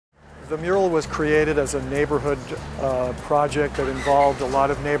The mural was created as a neighborhood project that involved a lot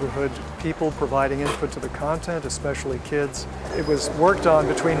of neighborhood people providing input to the content, especially kids. It was worked on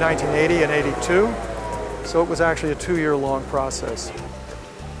between 1980 and 82, so it was actually a 2-year-long process.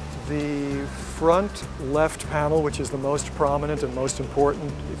 The front left panel, which is the most prominent and most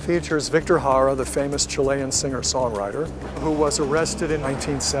important, features Victor Jara, the famous Chilean singer-songwriter, who was arrested in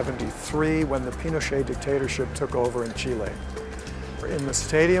 1973 when the Pinochet dictatorship took over in Chile. In the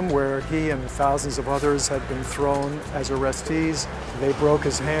stadium where he and thousands of others had been thrown as arrestees, they broke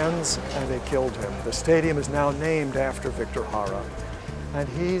his hands and they killed him. The stadium is now named after Victor Jara, and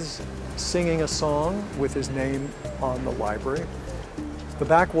he's singing a song with his name on the library. The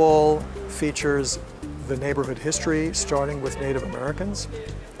back wall features the neighborhood history, starting with Native Americans,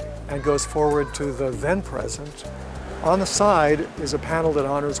 and goes forward to the then present. On the side is a panel that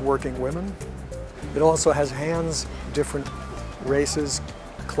honors working women. It also has hands, different races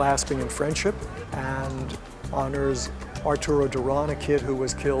clasping in friendship, and honors Arturo Duran, a kid who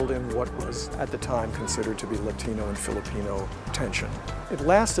was killed in what was at the time considered to be Latino and Filipino tension. It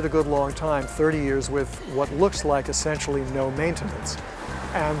lasted a good long time, 30 years, with what looks like essentially no maintenance.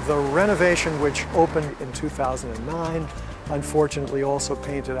 And the renovation, which opened in 2009, unfortunately also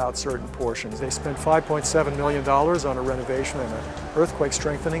painted out certain portions. They spent $5.7 million on a renovation and an earthquake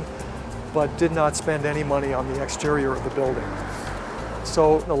strengthening, but did not spend any money on the exterior of the building.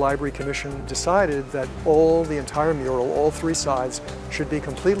 So the Library Commission decided that the entire mural, all 3 sides, should be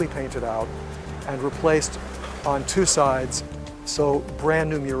completely painted out and replaced on 2 sides, so brand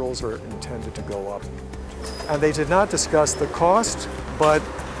new murals are intended to go up. And they did not discuss the cost, but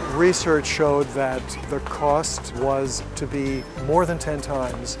research showed that the cost was to be more than 10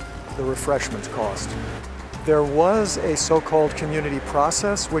 times the refreshments cost. There was a so-called community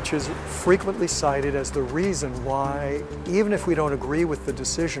process, which is frequently cited as the reason why, even if we don't agree with the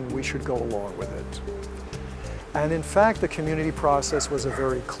decision, we should go along with it. And in fact, the community process was a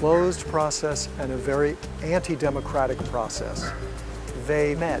very closed process and a very anti-democratic process.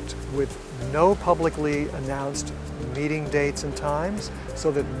 They met with no publicly announced meeting dates and times, so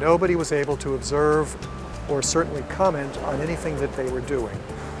that nobody was able to observe or certainly comment on anything that they were doing.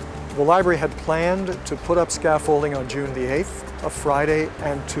 The library had planned to put up scaffolding on June the 8th, a Friday,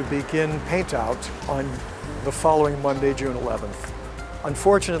 and to begin paint out on the following Monday, June 11th.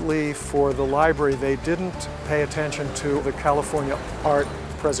 Unfortunately for the library, they didn't pay attention to the California Art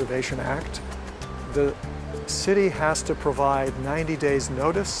Preservation Act. The city has to provide 90 days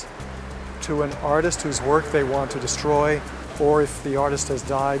notice to an artist whose work they want to destroy, or if the artist has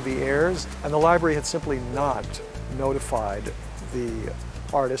died, the heirs. And the library had simply not notified the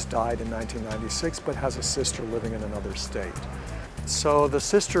artist died in 1996, but has a sister living in another state. So the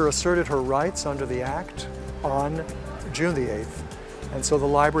sister asserted her rights under the act on June the 8th, and so the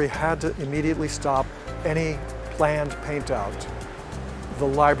library had to immediately stop any planned paint out. The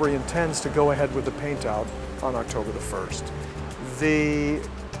library intends to go ahead with the paint out on October the 1st. The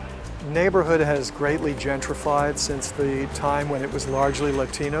neighborhood has greatly gentrified since the time when it was largely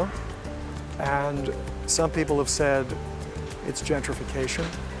Latino, and some people have said it's gentrification,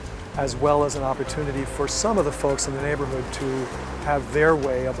 as well as an opportunity for some of the folks in the neighborhood to have their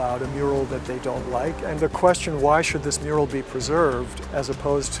way about a mural that they don't like. And the question, why should this mural be preserved as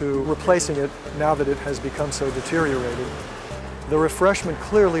opposed to replacing it now that it has become so deteriorated? The refreshment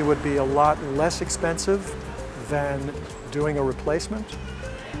clearly would be a lot less expensive than doing a replacement.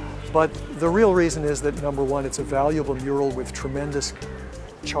 But the real reason is that, number one, it's a valuable mural with tremendous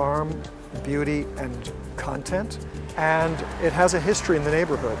charm, beauty, and content. And it has a history in the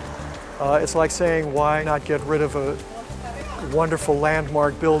neighborhood. It's like saying, why not get rid of a wonderful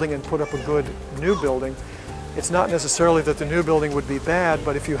landmark building and put up a good new building? It's not necessarily that the new building would be bad,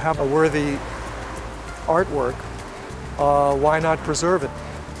 but if you have a worthy artwork, why not preserve it?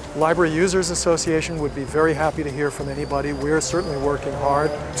 Library Users Association would be very happy to hear from anybody. We're certainly working hard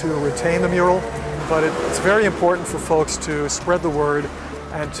to retain the mural, but it's very important for folks to spread the word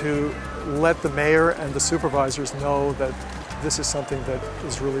and to let the mayor and the supervisors know that this is something that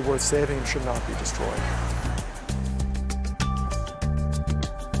is really worth saving and should not be destroyed.